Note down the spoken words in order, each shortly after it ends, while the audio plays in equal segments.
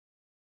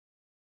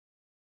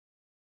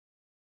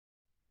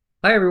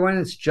Hi everyone,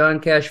 it's John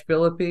Cash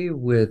Philippi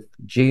with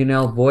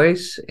G&L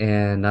Voice,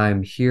 and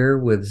I'm here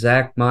with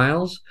Zach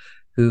Miles,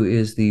 who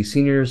is the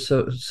Senior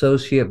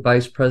Associate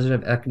Vice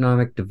President of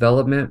Economic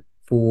Development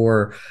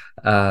for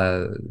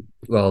uh,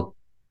 well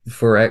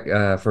for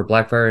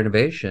Blackfire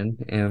Innovation,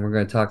 and we're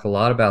going to talk a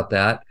lot about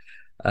that.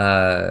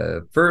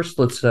 First,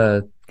 let's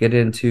get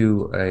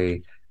into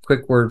a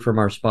quick word from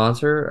our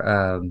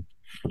sponsor.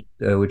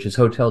 Which is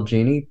Hotel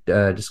Genie.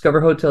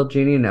 Discover Hotel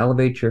Genie and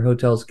elevate your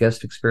hotel's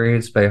guest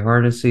experience by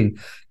harnessing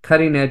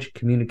cutting edge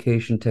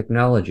communication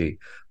technology.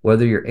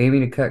 Whether you're aiming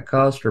to cut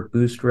costs or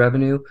boost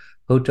revenue,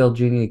 Hotel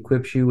Genie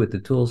equips you with the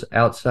tools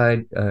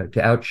outside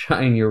to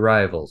outshine your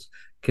rivals.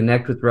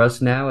 Connect with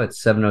Russ now at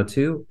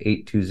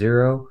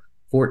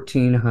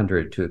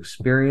 702-820-1400 to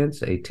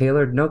experience a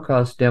tailored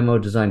no-cost demo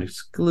designed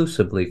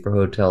exclusively for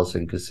hotels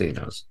and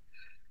casinos.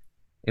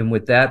 And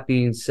with that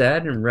being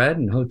said and read,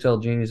 and Hotel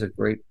Genie is a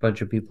great bunch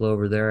of people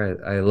over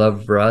there. I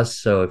love Russ,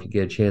 so if you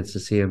get a chance to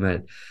see him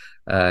at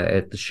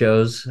the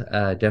shows,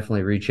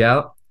 definitely reach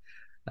out.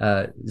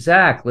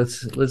 Zach,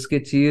 let's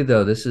get to you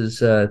though. This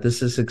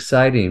is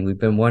exciting. We've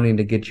been wanting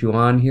to get you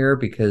on here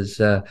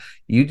because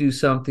you do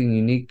something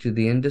unique to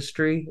the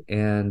industry,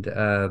 and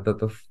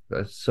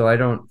so I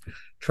don't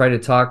try to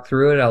talk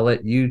through it. I'll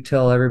let you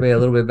tell everybody a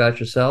little bit about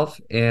yourself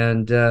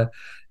and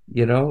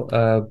you know,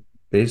 uh,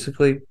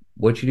 basically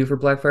what you do for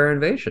Blackfire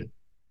Innovation.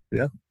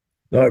 Yeah.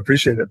 No, I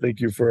appreciate it.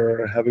 Thank you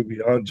for having me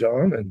on,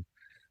 John. And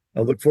I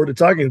look forward to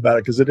talking about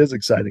it because it is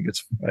exciting.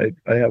 I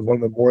have one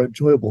of the more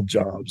enjoyable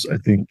jobs, I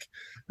think,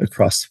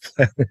 across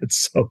the planet.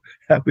 So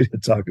happy to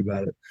talk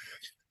about it.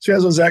 So,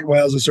 as Zach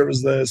Miles, I serve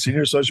as the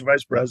Senior Associate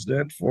Vice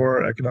President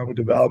for Economic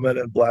Development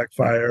at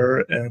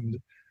Blackfire. And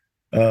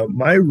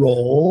my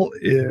role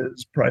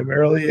is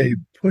primarily a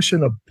push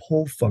and a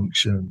pull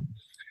function.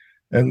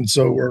 And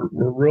so we're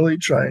really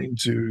trying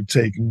to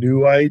take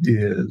new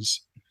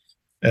ideas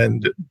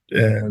and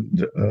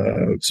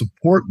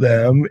support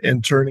them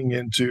in turning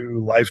into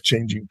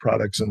life-changing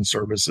products and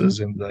services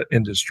in the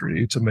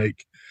industry to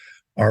make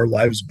our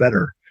lives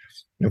better.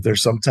 If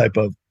there's some type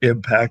of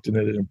impact and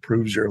it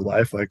improves your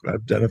life, like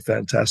I've done a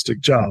fantastic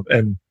job.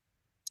 And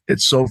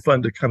it's so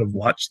fun to kind of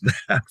watch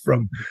that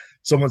from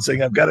someone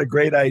saying, I've got a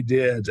great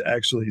idea to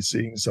actually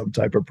seeing some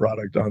type of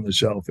product on the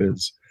shelf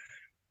is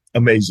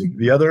amazing.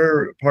 The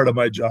other part of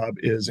my job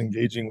is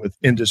engaging with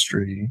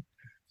industry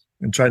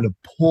and trying to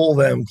pull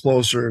them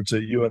closer to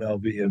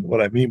UNLV. And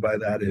what I mean by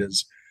that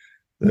is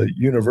the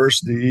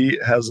university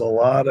has a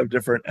lot of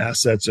different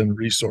assets and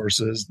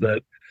resources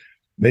that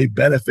may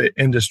benefit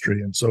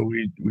industry. And so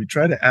we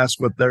try to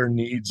ask what their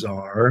needs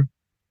are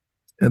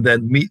and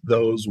then meet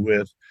those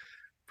with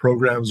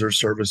programs or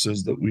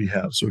services that we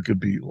have. So it could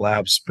be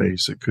lab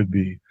space, it could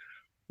be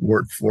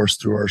workforce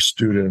through our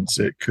students,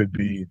 it could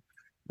be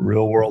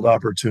real world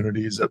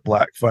opportunities at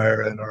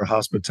Blackfire and our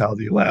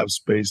hospitality lab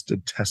space to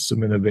test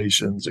some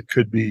innovations. It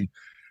could be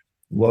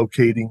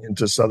locating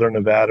into Southern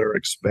Nevada or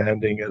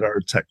expanding at our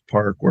tech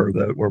park where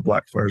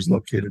Blackfire is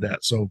located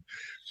at. So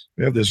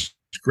we have this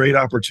great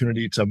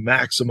opportunity to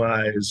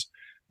maximize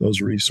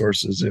those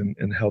resources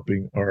in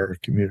helping our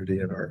community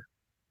and our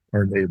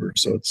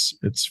neighbors. So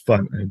it's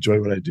fun. I enjoy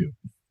what I do.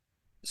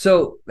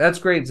 So that's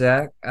great,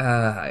 Zach.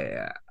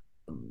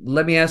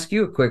 Let me ask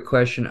you a quick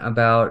question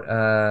about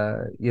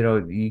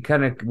you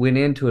kind of went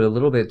into it a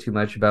little bit too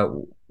much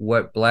about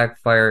what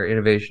Blackfire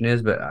Innovation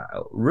is, but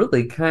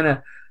really kind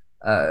of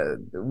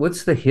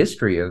what's the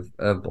history of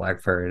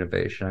Blackfire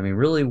Innovation? I mean,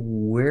 really,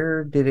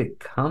 where did it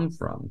come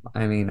from?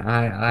 I mean,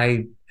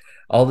 I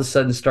all of a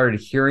sudden started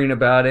hearing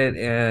about it,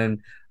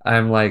 and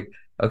I'm like,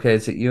 okay,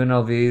 it's at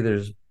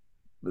UNLV.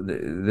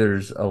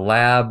 There's a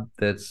lab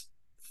that's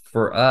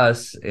for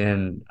us,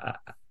 and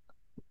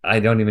I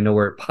don't even know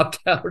where it popped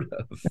out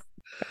of.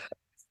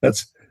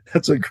 That's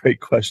that's a great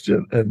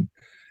question. And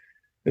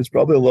it's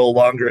probably a little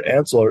longer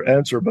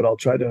answer, but I'll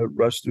try to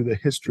rush through the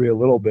history a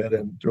little bit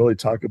and really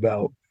talk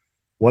about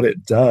what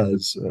it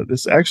does.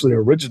 This actually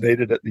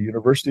originated at the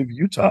University of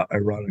Utah,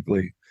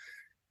 ironically.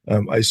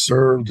 I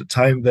served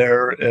time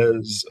there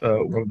as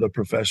one of the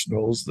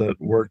professionals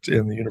that worked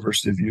in the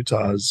University of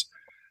Utah's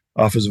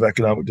Office of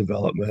Economic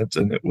Development,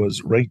 and it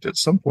was ranked at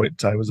some point in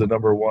time as the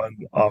number one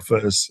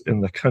office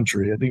in the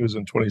country. I think it was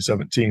in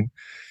 2017.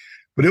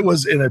 But it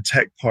was in a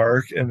tech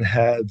park and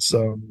had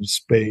some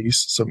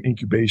space, some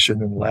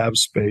incubation and lab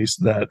space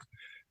that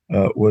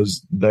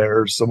was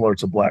there, similar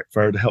to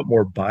Blackfire, to help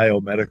more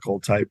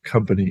biomedical type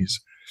companies.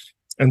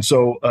 And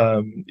so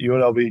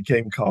UNLV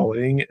came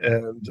calling,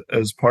 and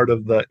as part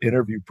of the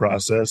interview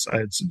process, I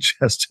had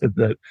suggested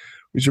that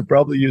we should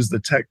probably use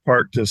the tech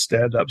park to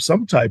stand up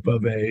some type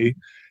of a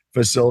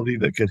facility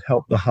that could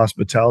help the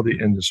hospitality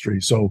industry.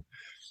 So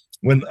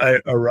when I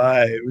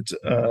arrived,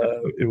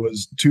 it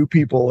was two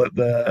people at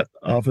the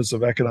Office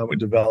of Economic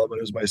Development.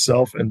 It was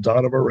myself and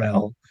Donna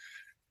Morrell.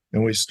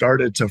 And we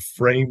started to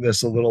frame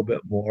this a little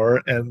bit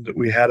more. And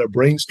we had a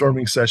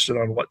brainstorming session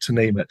on what to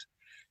name it.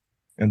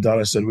 And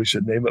Donna said, we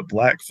should name it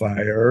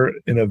Blackfire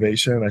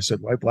Innovation. And I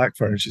said, why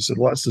Blackfire? And she said,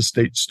 well, that's the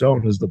state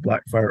stone is the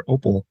Blackfire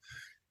opal.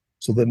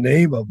 So the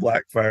name of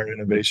Blackfire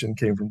Innovation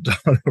came from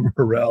Donna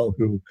Morell,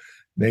 who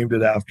named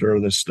it after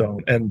the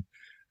stone. And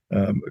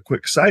a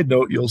quick side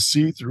note, you'll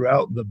see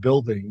throughout the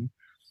building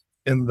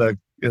in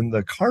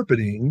the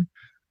carpeting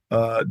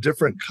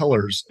different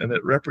colors, and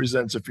it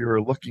represents, if you're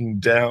looking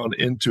down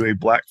into a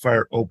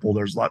Blackfire opal,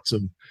 there's lots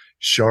of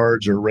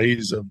shards or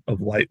rays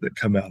of light that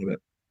come out of it.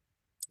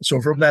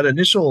 So from that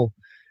initial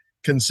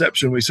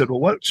conception, we said, well,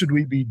 what should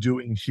we be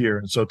doing here?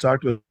 And so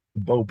talked with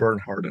Bo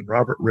Bernhardt and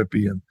Robert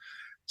Rippey and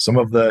some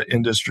of the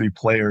industry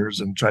players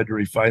and tried to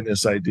refine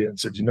this idea and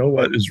said, you know,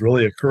 what is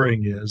really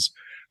occurring is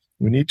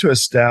we need to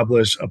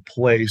establish a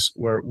place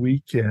where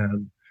we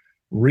can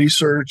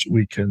research,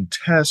 we can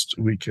test,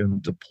 we can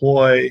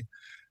deploy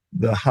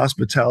the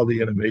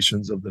hospitality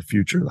innovations of the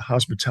future, the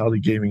hospitality,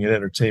 gaming, and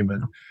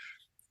entertainment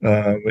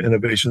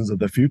innovations of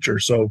the future.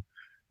 So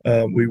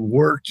we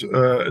worked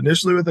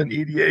initially with an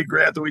EDA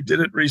grant that we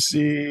didn't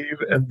receive,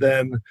 and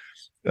then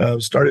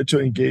started to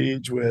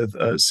engage with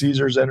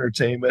Caesars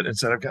Entertainment and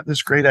said, I've got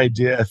this great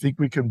idea. I think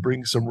we can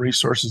bring some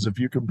resources. If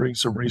you can bring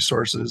some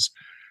resources,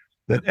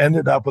 that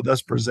ended up with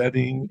us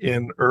presenting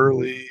in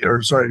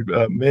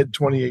mid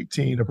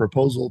 2018, a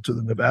proposal to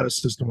the Nevada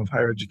System of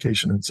Higher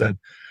Education and said,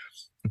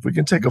 if we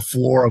can take a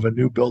floor of a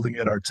new building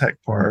at our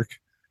tech park,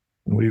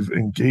 and we've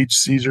engaged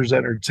Caesars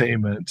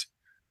Entertainment,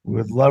 we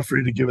would love for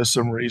you to give us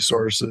some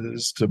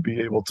resources to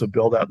be able to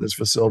build out this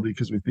facility,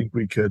 because we think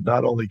we could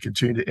not only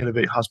continue to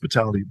innovate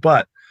hospitality,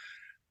 but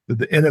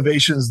the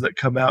innovations that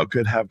come out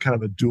could have kind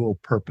of a dual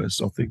purpose.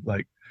 So think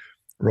like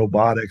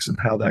robotics and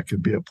how that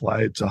could be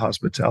applied to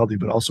hospitality,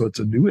 but also it's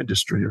a new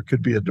industry or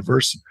could be a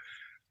diverse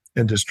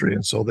industry.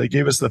 And so they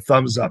gave us the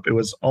thumbs up. It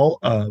was all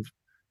of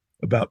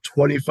about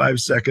 25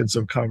 seconds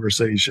of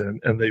conversation,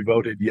 and they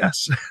voted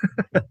yes.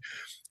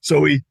 So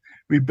we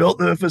built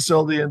the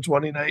facility in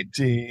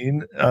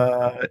 2019,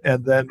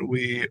 and then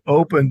we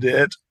opened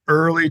it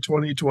early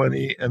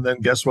 2020, and then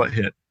guess what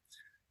hit?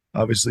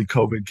 Obviously,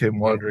 COVID came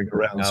wandering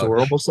around. So we're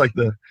almost like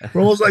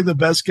the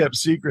best kept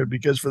secret,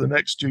 because for the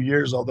next 2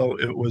 years, although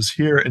it was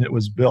here and it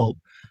was built,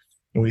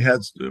 and we had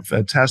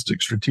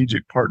fantastic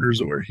strategic partners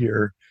that were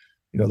here,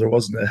 there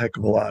wasn't a heck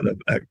of a lot of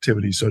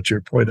activity. So to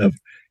your point of,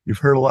 you've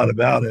heard a lot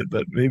about it,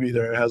 but maybe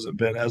there hasn't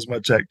been as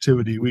much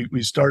activity.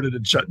 We started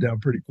and shut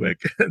down pretty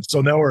quick. And so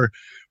now we're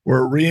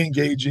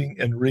re-engaging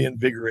and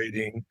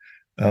reinvigorating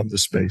the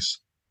space.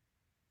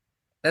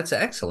 That's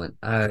excellent.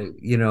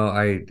 You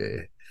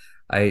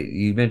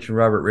mentioned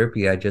Robert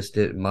Rippey. I just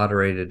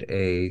moderated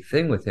a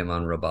thing with him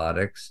on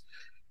robotics,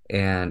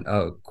 and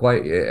I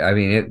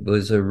mean, it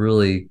was a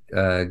really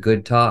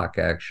good talk,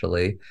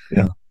 actually.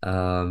 Yeah.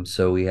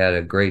 So we had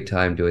a great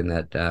time doing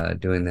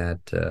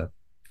that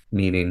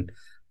meeting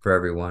for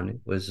everyone.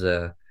 It was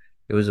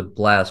a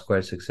blast, quite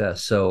a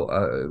success.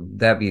 So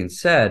that being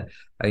said,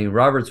 I mean,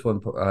 Robert's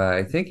one.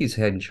 I think he's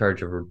head in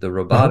charge of the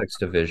robotics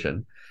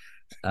division.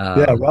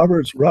 Yeah,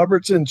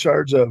 Robert's in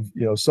charge of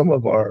some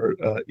of our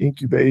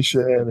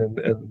incubation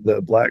and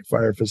the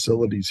Blackfire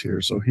facilities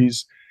here. So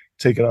he's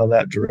taken on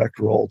that direct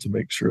role to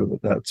make sure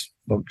that that's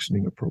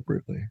functioning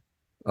appropriately.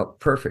 Oh,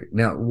 perfect.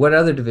 Now, what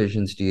other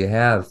divisions do you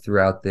have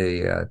throughout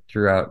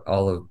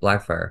all of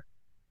Blackfire?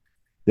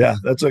 Yeah,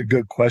 that's a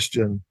good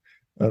question.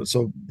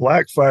 So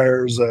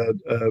Blackfire's a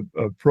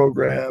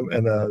program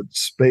and a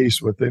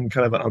space within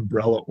kind of an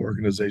umbrella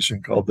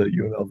organization called the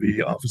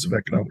UNLV Office of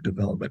Economic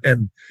Development.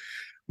 And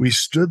we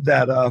stood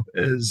that up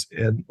as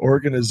an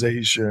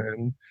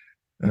organization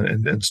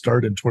and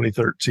started in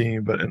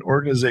 2013, but an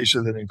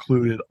organization that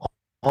included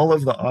all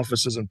of the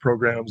offices and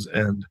programs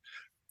and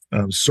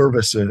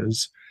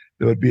services.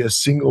 There would be a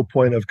single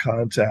point of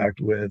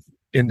contact with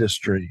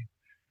industry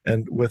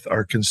and with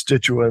our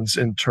constituents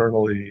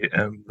internally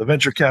and the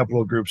venture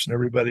capital groups and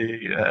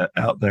everybody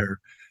out there,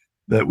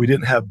 that we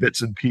didn't have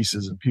bits and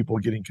pieces and people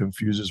getting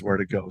confused as where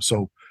to go.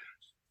 So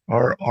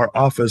our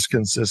office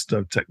consists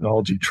of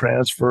technology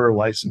transfer,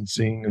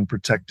 licensing, and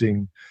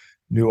protecting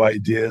new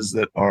ideas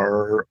that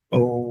are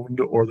owned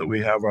or that we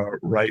have a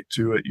right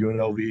to at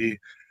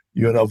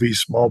UNLV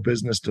Small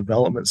Business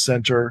Development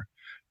Center,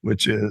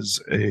 which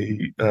is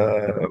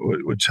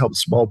which helps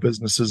small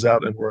businesses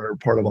out, and we're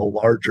part of a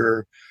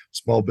larger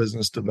small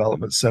business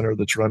development center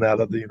that's run out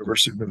of the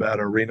University of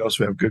Nevada, Reno.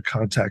 So we have good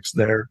contacts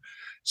there.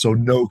 So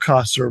no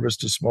cost service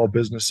to small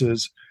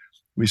businesses.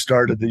 We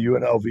started the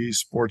UNLV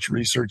Sports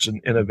Research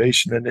and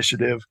Innovation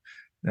Initiative,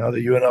 now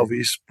the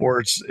UNLV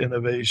Sports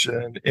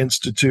Innovation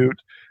Institute,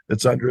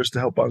 that's under us to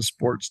help on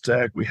sports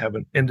tech. We have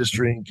an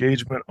industry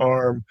engagement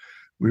arm.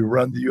 We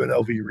run the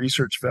UNLV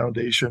Research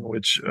Foundation,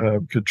 which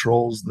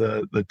controls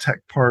the tech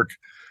park,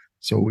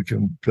 so we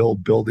can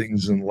build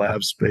buildings and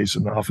lab space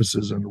and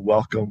offices and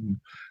welcome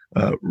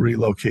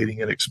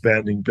relocating and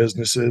expanding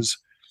businesses.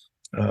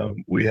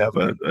 We have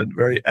a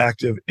very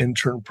active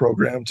intern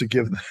program to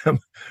give them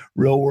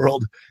real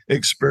world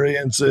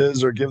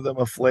experiences or give them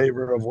a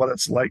flavor of what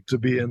it's like to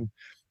be in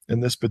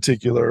this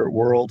particular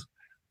world.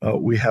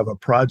 We have a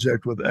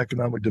project with the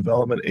Economic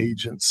Development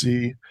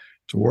Agency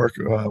to work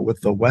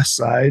with the West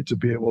Side to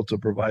be able to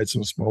provide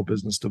some small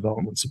business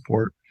development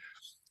support.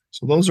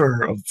 So those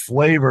are a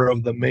flavor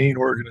of the main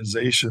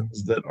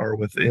organizations that are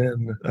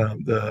within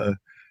the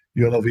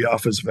UNLV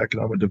Office of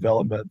Economic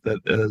Development. That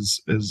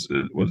is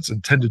what it's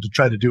intended to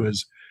try to do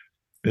is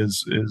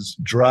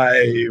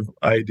drive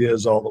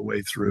ideas all the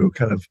way through,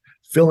 kind of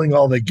filling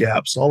all the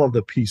gaps, all of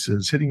the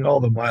pieces, hitting all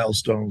the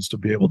milestones to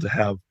be able to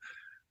have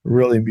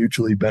really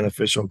mutually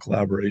beneficial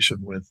collaboration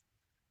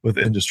with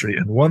industry.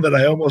 And one that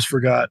I almost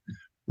forgot,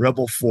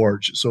 Rebel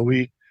Forge. So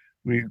we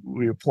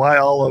apply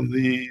all of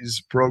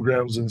these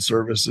programs and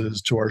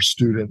services to our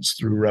students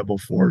through Rebel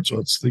Forge. So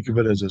let's think of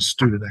it as a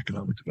student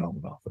economic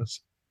development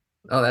office.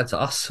 Oh, that's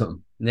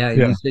awesome. Now,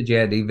 you Yeah. said you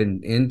had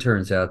even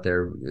interns out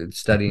there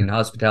studying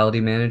hospitality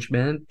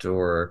management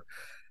or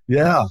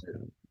Yeah.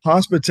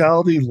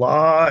 Hospitality,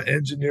 law,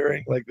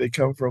 engineering, like they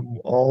come from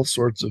all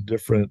sorts of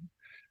different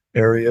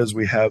areas.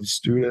 We have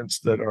students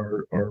that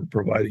are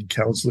providing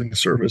counseling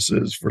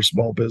services for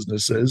small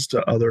businesses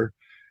to other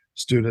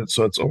students.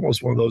 So it's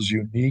almost one of those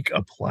unique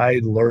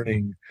applied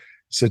learning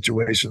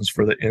situations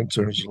for the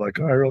interns. Like,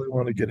 oh, I really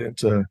want to get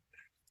into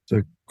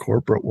to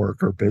corporate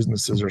work or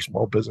businesses or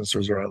small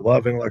businesses, or I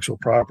love intellectual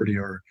property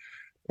or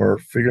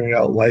figuring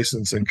out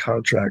license and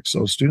contracts.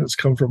 So students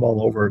come from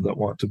all over that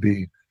want to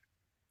be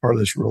part of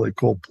this really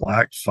cool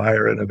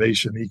Blackfire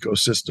innovation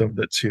ecosystem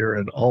that's here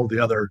and all the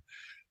other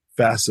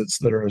facets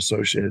that are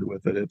associated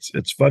with it.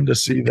 It's fun to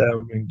see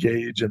them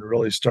engage and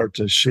really start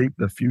to shape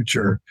the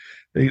future.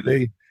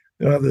 They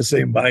don't have the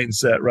same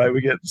mindset, right?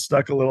 We get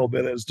stuck a little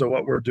bit as to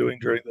what we're doing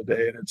during the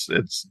day, and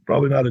it's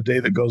probably not a day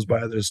that goes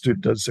by that a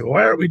student doesn't say,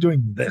 "Why aren't we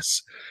doing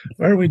this?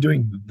 Why aren't we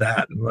doing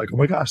that?" And like, "Oh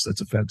my gosh, that's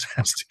a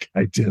fantastic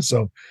idea!"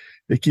 So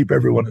they keep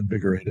everyone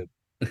invigorated.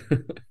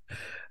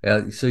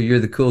 so you're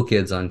the cool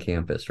kids on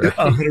campus, right?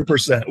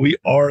 100%. We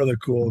are the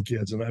cool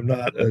kids, and I'm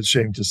not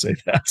ashamed to say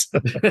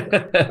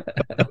that.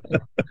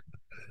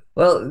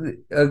 Well,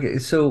 okay,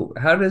 so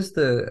how does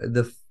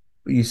the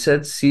you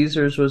said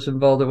Caesars was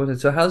involved with it.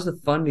 So how's the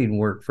funding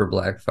work for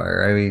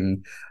Blackfire? I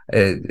mean,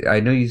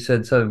 I know you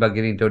said something about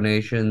getting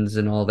donations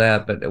and all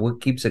that, but what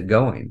keeps it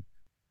going?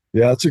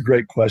 Yeah, that's a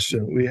great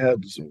question. We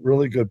had some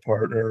really good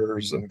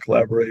partners and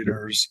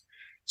collaborators.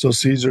 So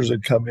Caesars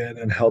had come in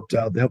and helped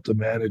out. They helped to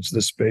manage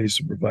the space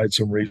and provide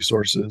some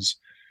resources.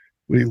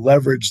 We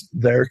leveraged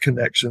their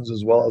connections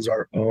as well as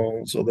our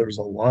own. So there's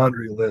a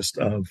laundry list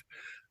of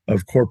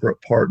corporate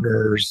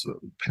partners,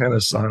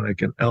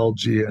 Panasonic and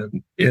LG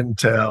and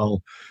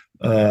Intel,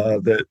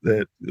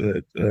 that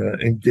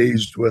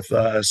engaged with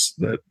us,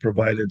 that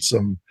provided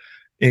some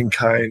in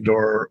kind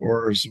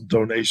or some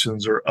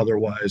donations or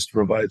otherwise to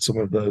provide some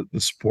of the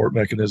support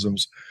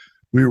mechanisms.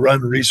 We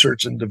run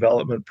research and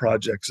development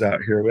projects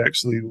out here. We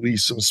actually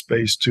lease some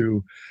space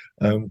to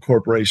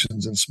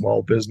corporations and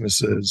small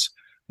businesses.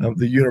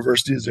 The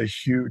university is a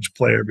huge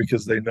player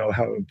because they know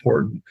how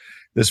important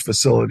this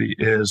facility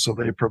is. So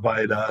they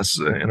provide us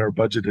in our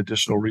budget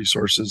additional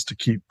resources to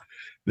keep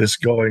this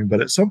going.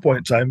 But at some point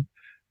in time,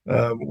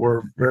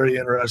 we're very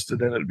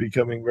interested in it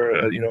becoming very,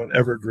 an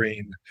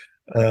evergreen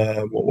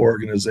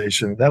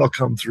organization. That'll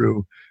come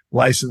through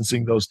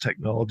licensing those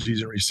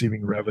technologies and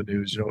receiving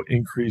revenues.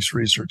 Increased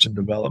research and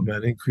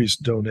development,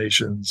 increased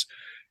donations,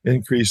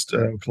 increased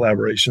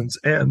collaborations,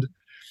 and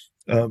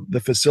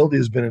the facility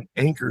has been an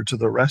anchor to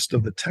the rest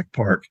of the tech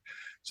park.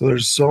 So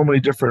there's so many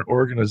different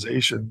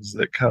organizations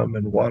that come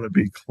and want to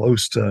be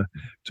close to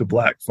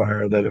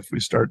Blackfire that if we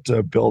start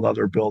to build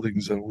other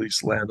buildings and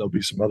lease land, there'll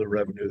be some other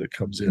revenue that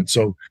comes in.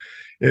 So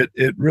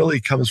it really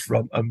comes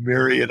from a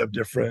myriad of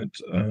different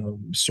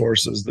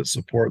sources that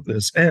support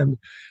this, and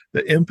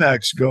the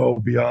impacts go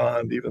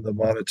beyond even the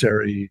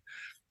monetary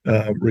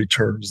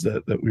returns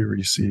that we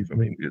receive. I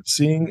mean,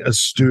 seeing a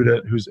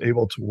student who's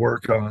able to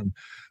work on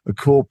a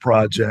cool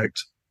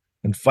project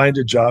and find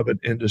a job in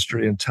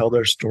industry and tell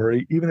their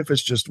story, even if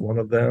it's just one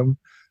of them,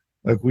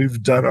 like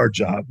we've done our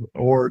job.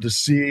 Or to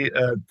see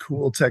a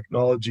cool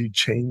technology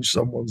change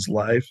someone's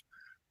life,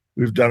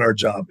 we've done our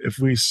job. If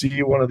we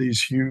see one of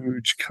these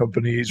huge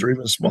companies or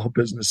even small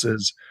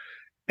businesses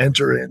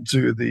enter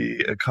into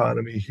the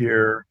economy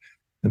here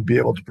and be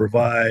able to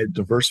provide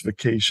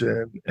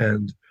diversification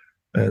and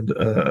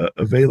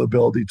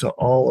availability to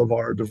all of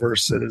our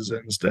diverse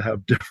citizens to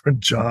have different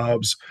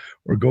jobs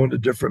or go into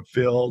different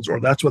fields, or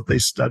that's what they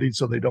studied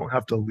so they don't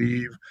have to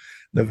leave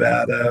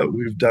Nevada.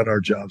 We've done our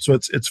job. So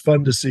it's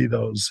fun to see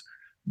those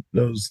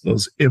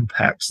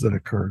impacts that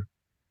occur.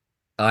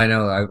 I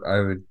know I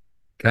would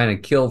kind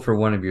of kill for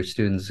one of your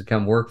students to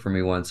come work for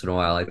me once in a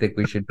while. I think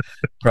we should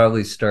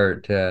probably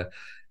start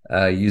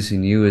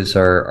using you as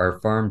our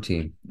farm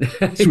team.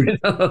 Sweet. You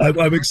know?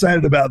 I'm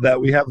excited about that.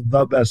 We have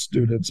the best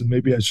students, and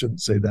maybe I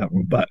shouldn't say that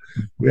one, but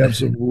we have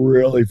some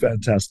really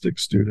fantastic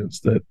students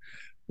that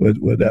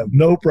would have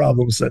no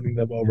problem sending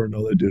them over.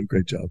 No, they do a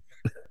great job.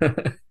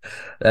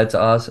 That's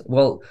awesome.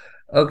 Well,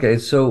 okay,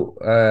 so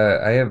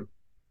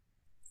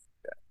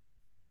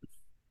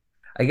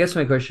I guess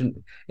my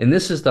question, and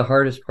this is the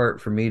hardest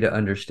part for me to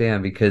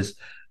understand because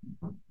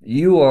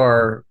you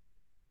are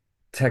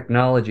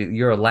technology,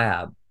 you're a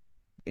lab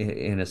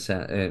in a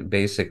sense,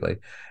 basically.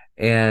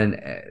 And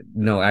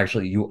no,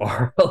 actually, you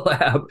are a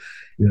lab,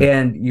 Yeah.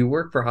 and you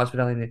work for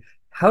hospitality.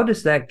 How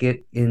does that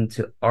get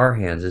into our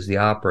hands as the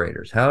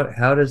operators? How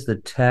does the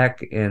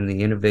tech and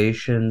the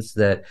innovations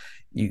that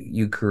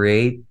you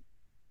create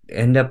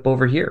end up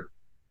over here?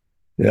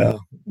 Yeah.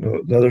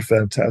 Another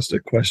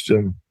fantastic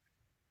question.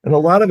 And a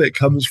lot of it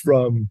comes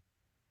from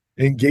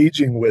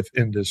engaging with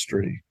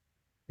industry.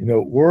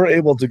 We're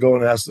able to go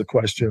and ask the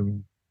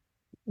question,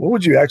 what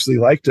would you actually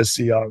like to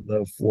see on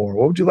the floor?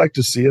 What would you like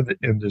to see in the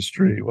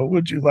industry? What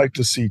would you like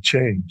to see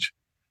change?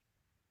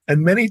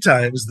 And many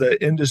times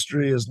the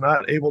industry is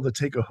not able to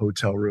take a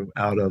hotel room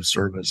out of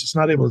service. It's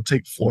not able to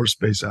take floor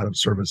space out of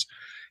service.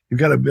 You've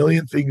got a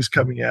million things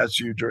coming at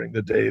you during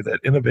the day that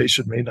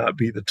innovation may not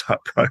be the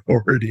top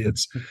priority.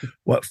 It's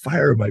what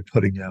fire am I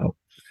putting out?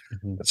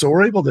 Mhm. And so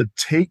we're able to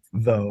take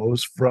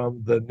those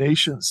from the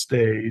nation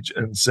stage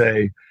and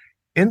say,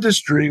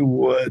 industry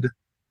would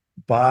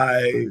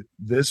buy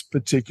this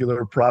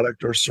particular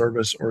product or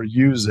service or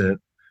use it.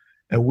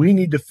 And we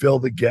need to fill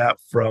the gap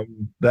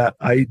from that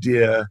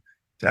idea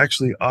to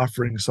actually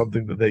offering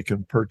something that they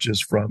can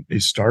purchase from a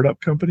startup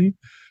company,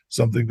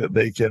 something that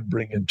they can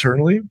bring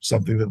internally,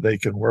 something that they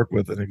can work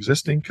with an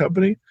existing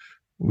company.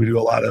 We do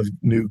a lot of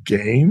new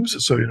games.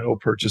 So,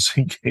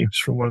 purchasing games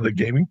from one of the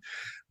gaming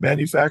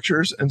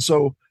manufacturers. And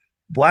so,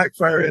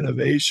 Blackfire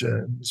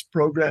Innovations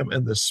program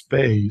in the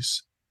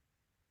space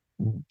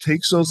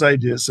takes those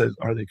ideas, says,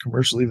 are they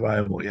commercially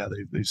viable? Yeah,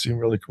 they seem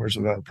really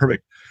commercially viable.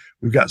 Perfect.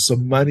 We've got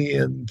some money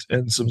and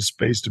some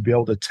space to be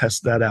able to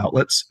test that out.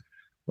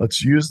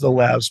 Let's use the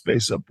lab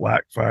space at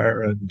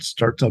Blackfire and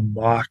start to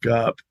mock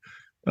up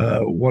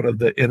one of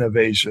the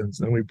innovations.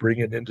 Then we bring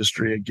in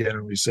industry again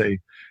and we say,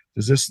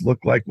 does this look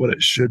like what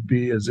it should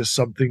be? Is this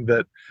something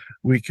that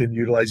we can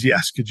utilize?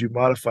 Yes. Could you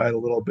modify it a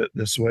little bit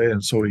this way?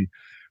 And so we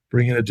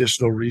bring in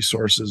additional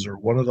resources, or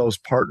one of those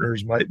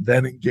partners might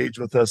then engage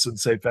with us and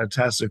say,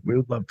 fantastic, we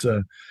would love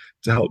to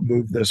help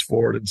move this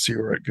forward and see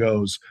where it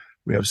goes.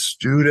 We have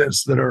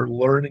students that are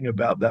learning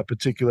about that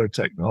particular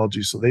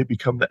technology, so they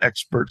become the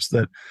experts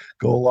that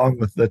go along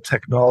with the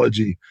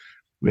technology.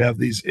 We have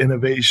these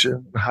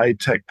innovation high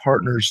tech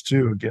partners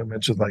too. Again, I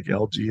mentioned like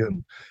LG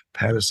and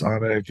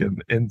Panasonic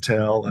and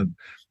Intel and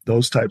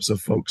those types of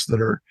folks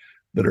that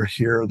are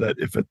here, that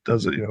if it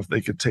doesn't, if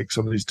they could take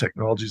some of these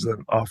technologies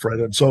and offer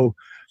it. And so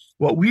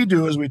what we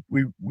do is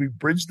we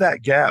bridge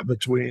that gap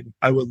between,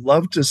 I would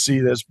love to see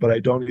this, but I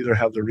don't either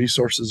have the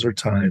resources or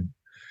time.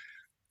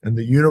 And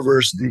the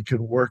university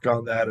can work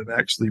on that and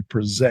actually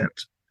present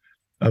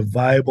a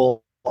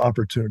viable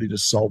opportunity to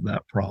solve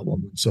that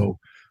problem. And so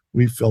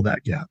we fill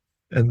that gap.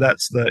 And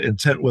that's the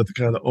intent with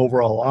kind of the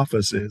overall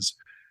office, is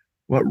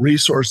what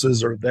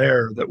resources are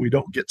there that we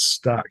don't get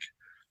stuck.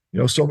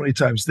 So many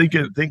times think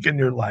in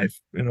your life,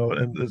 and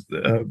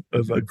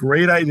of a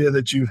great idea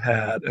that you've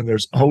had, and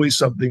there's always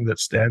something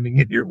that's standing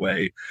in your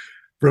way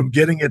from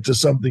getting it to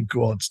something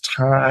cool. It's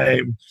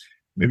time.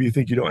 Maybe you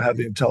think you don't have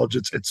the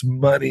intelligence. It's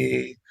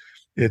money.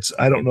 It's,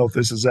 I don't know if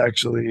this is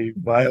actually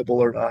viable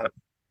or not.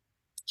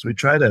 So we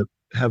try to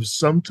have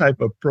some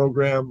type of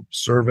program,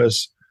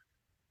 service,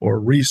 or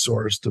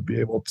resource to be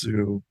able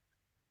to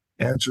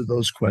answer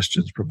those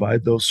questions,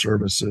 provide those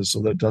services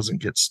so that it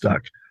doesn't get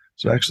stuck.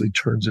 So it actually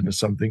turns into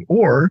something.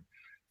 Or,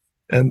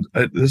 and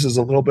this is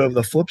a little bit of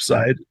the flip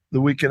side,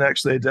 that we can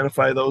actually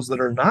identify those that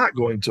are not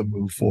going to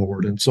move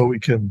forward. And so we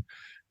can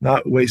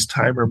not waste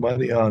time or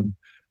money on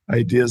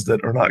ideas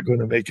that are not going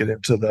to make it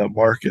into the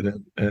market,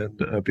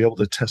 and be able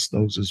to test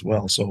those as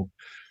well. So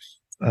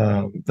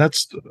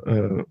that's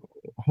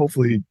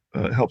hopefully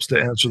helps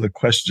to answer the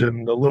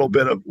question a little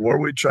bit of where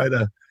we try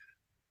to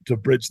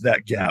bridge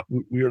that gap.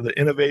 We are the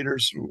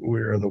innovators, we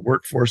are the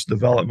workforce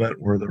development,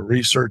 we're the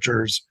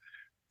researchers,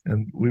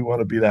 and we want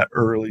to be that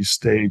early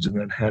stage and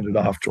then hand it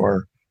off to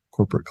our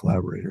corporate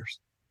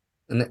collaborators.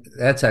 And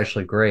that's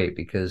actually great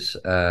because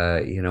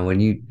when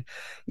you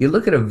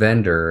look at a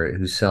vendor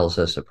who sells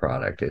us a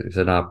product, as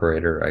an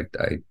operator,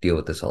 I deal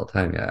with this all the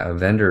time. Yeah, a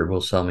vendor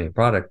will sell me a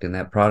product, and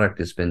that product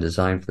has been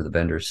designed for the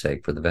vendor's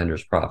sake, for the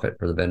vendor's profit,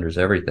 for the vendor's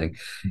everything.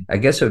 I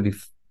guess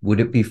would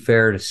it be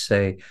fair to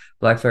say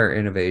Blackfire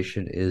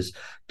Innovation is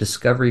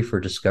discovery for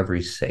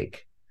discovery's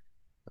sake?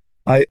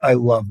 I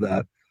love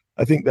that.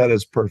 I think that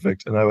is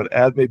perfect. And I would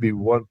add maybe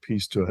one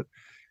piece to it.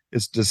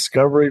 It's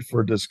discovery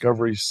for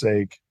discovery's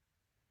sake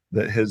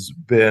that has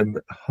been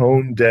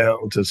honed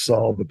down to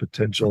solve a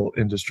potential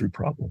industry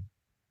problem.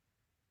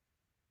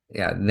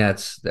 Yeah, and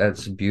that's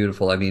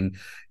beautiful. What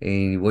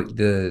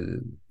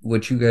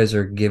you guys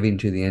are giving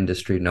to the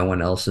industry, no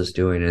one else is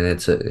doing, and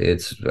it's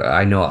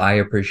I know I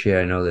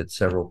appreciate. I know that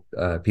several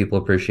people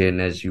appreciate,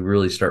 and as you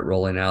really start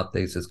rolling out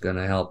things, it's going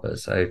to help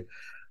us.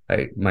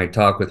 My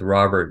talk with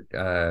Robert,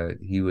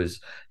 he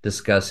was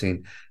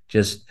discussing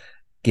just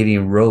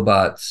getting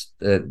robots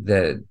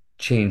that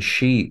change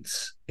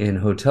sheets in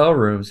hotel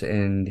rooms,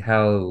 and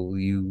how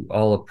you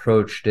all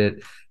approached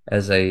it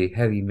as a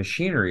heavy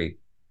machinery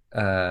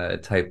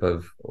type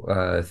of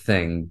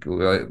thing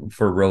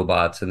for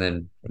robots, and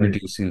then Right.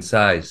 reducing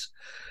size.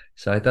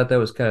 So I thought that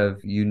was kind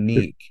of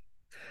unique.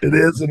 It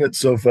is, and it's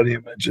so funny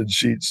you mentioned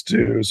sheets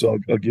too. So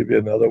I'll give you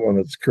another one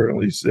that's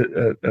currently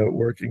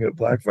working at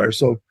Blackfire.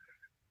 So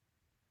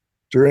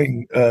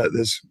during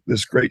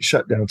this great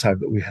shutdown time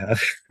that we had,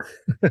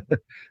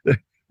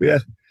 we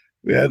had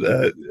we had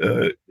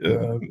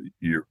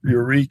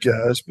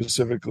Eureka,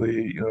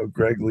 specifically,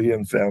 Greg Lee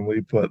and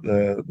family put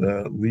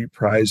the Lee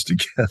Prize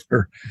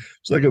together.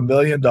 It's like $1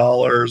 million.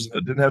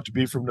 It didn't have to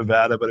be from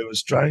Nevada, but it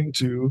was trying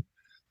to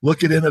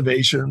look at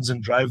innovations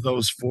and drive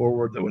those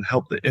forward that would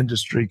help the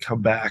industry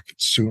come back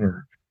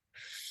sooner.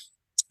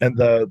 And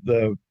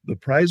the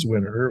prize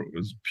winner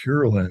was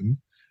Purelin,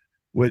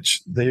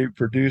 which they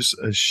produce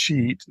a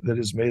sheet that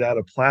is made out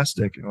of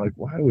plastic. And like,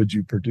 why would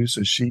you produce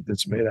a sheet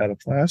that's made out of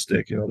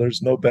plastic?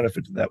 There's no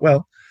benefit to that.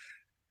 Well,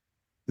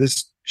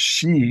 this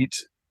sheet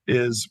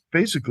is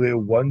basically a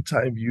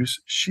one-time use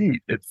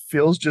sheet. It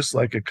feels just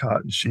like a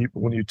cotton sheet,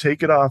 but when you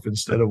take it off,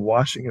 instead of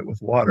washing it with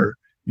water,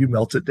 you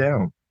melt it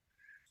down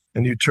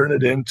and you turn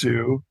it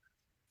into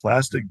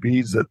plastic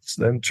beads that's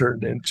then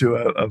turned into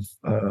a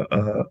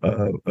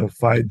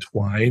fine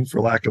twine, for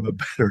lack of a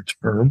better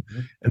term,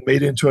 and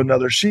made into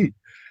another sheet.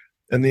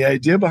 And the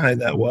idea behind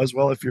that was,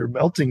 well, if you're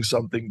melting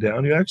something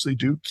down, you actually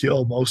do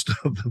kill most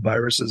of the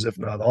viruses, if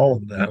not all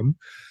of them.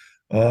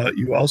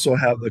 You also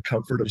have the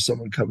comfort of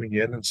someone coming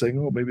in and saying,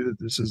 oh, maybe that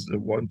this is a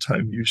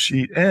one-time use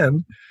sheet.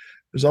 And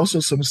there's also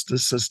some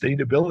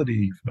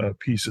sustainability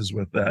pieces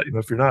with that.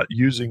 If you're not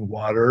using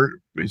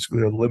water,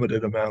 basically a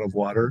limited amount of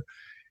water,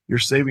 you're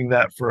saving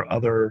that for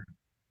other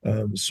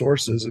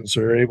sources. And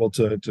so you're able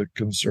to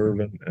conserve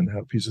and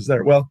have pieces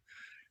there. Well,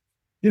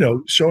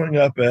 showing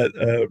up at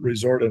a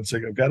resort and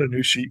saying, I've got a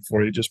new sheet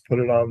for you, just put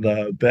it on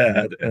the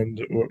bed and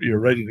you're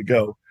ready to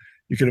go.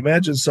 You can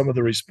imagine some of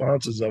the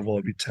responses of, well,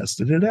 have you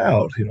tested it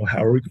out?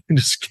 How are we going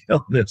to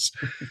scale this?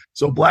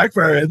 So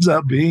Blackfire ends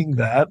up being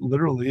that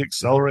literally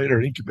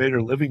accelerator,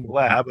 incubator, living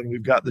lab. And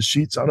we've got the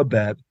sheets on a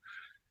bed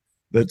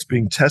that's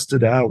being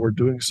tested out. We're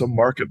doing some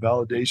market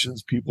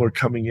validations. People are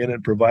coming in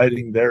and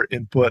providing their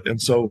input. And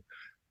so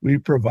we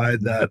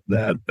provide that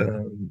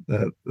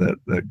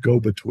go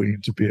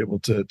between to be able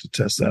to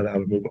test that out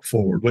and move it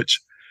forward.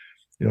 Which,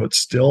 it's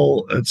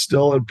still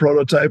in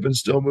prototype and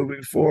still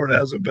moving forward. It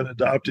hasn't been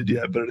adopted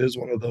yet, but it is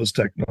one of those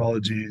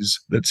technologies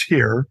that's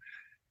here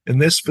in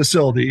this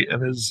facility,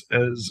 and is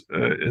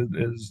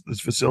this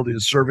facility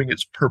is serving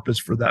its purpose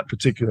for that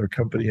particular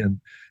company and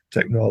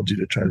technology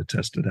to try to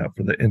test it out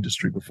for the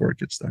industry before it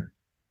gets there.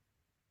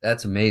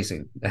 That's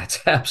amazing. That's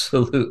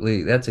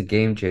a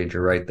game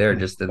changer right there,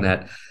 just in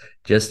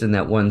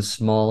that one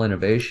small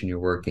innovation you're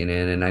working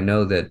in. And I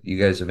know that you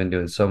guys have been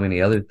doing so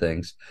many other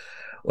things.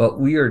 Well,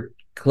 we are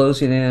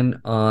closing in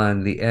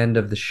on the end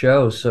of the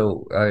show.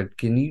 So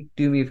can you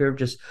do me a favor,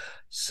 just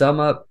sum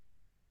up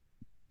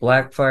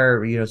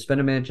Blackfire,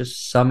 spend a minute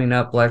just summing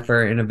up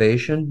Blackfire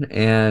innovation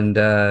and,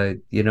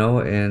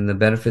 and the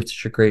benefits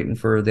that you're creating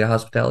for the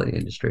hospitality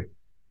industry.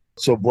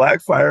 So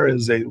Blackfire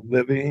is a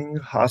living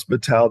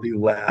hospitality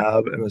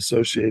lab and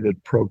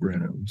associated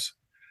programs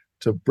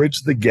to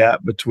bridge the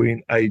gap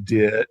between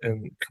idea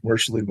and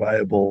commercially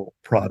viable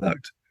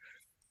product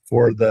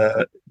for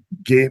the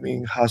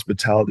gaming,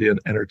 hospitality, and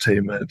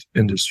entertainment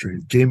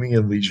industry, gaming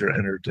and leisure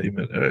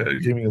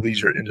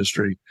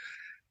industry.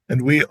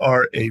 And we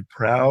are a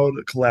proud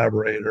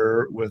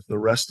collaborator with the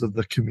rest of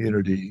the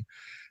community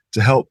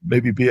to help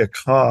maybe be a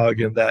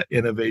cog in that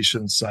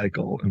innovation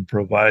cycle and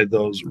provide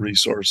those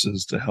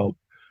resources to help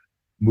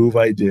move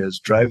ideas,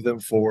 drive them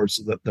forward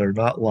so that they're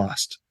not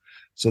lost,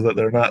 so that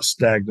they're not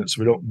stagnant,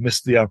 so we don't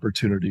miss the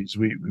opportunities.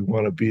 We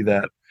want to be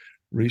that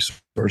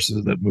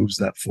resources that moves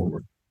that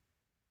forward.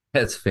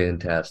 That's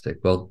fantastic.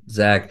 Well,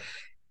 Zach,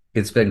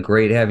 it's been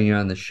great having you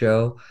on the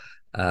show.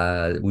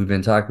 We've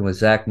been talking with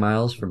Zach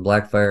Miles from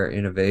Blackfire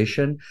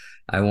Innovation.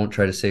 I won't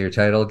try to say your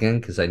title again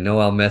because I know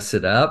I'll mess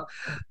it up.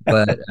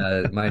 But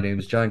my name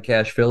is John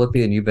Cash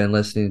Philippi, and you've been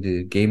listening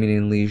to Gaming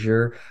and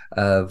Leisure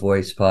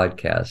Voice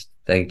Podcast.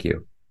 Thank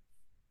you.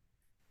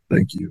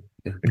 Thank you.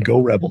 And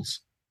go Rebels.